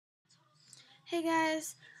Hey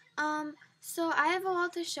guys, so I have a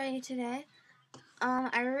lot to show you today.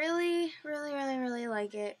 I really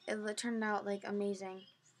like it. It turned out like amazing.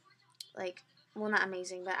 Like, well, not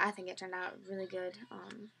amazing, but I think it turned out really good.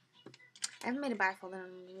 I haven't made a bifold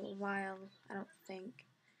in a while, I don't think.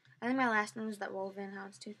 I think my last one was that woven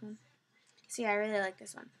houndstooth one. So yeah, I really like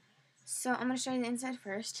this one. So I'm gonna show you the inside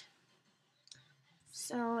first.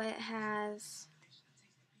 So it has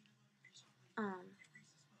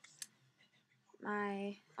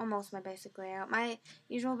almost my basic layout. My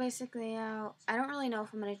usual basic layout. I don't really know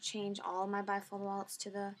if I'm gonna change all my bifold wallets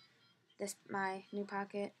to my new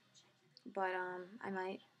pocket, but I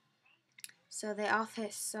might. So they all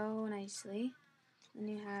fit so nicely. Then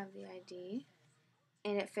you have the ID,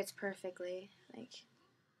 and it fits perfectly. Like,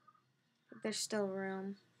 there's still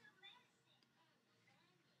room.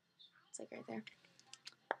 It's like right there.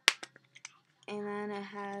 And then it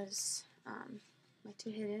has my two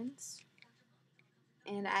hiddens,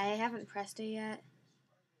 and I haven't pressed it yet,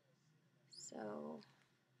 so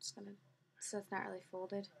it's not really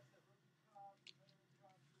folded.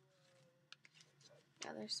 The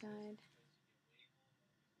other side.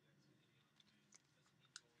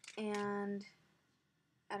 And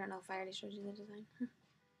I don't know if I already showed you the design.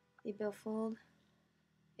 The billfold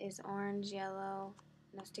is orange, yellow,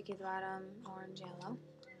 no sticky at the bottom, orange, yellow.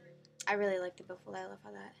 I really like the billfold. I love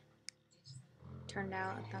how that turned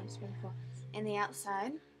out. I thought it was really cool. And the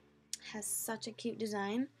outside has such a cute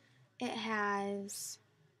design. It has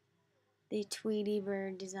the Tweety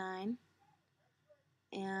bird design.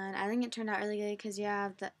 And I think it turned out really good because you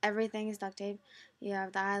have everything is duct tape. You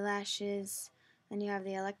have the eyelashes, then you have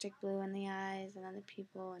the electric blue in the eyes, and then the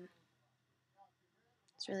pupil, and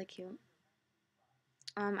it's really cute.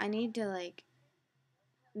 I need to like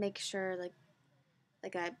make sure like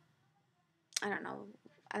I don't know.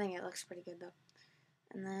 I think it looks pretty good though.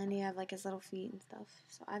 And then you have like his little feet and stuff.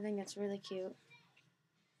 So I think it's really cute.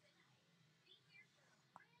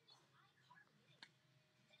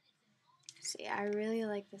 So yeah, I really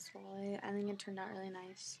like this wallet. I think it turned out really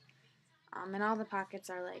nice. And all the pockets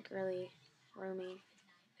are like really roomy.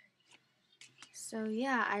 So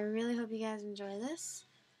yeah, I really hope you guys enjoy this.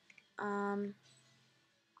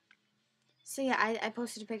 So yeah, I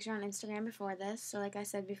posted a picture on Instagram before this. So like I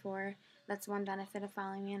said before, that's one benefit of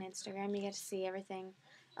following me on Instagram. You get to see everything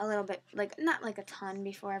a little bit, like not like a ton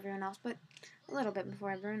before everyone else, but a little bit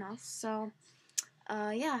before everyone else. So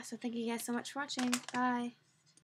yeah, so thank you guys so much for watching. Bye.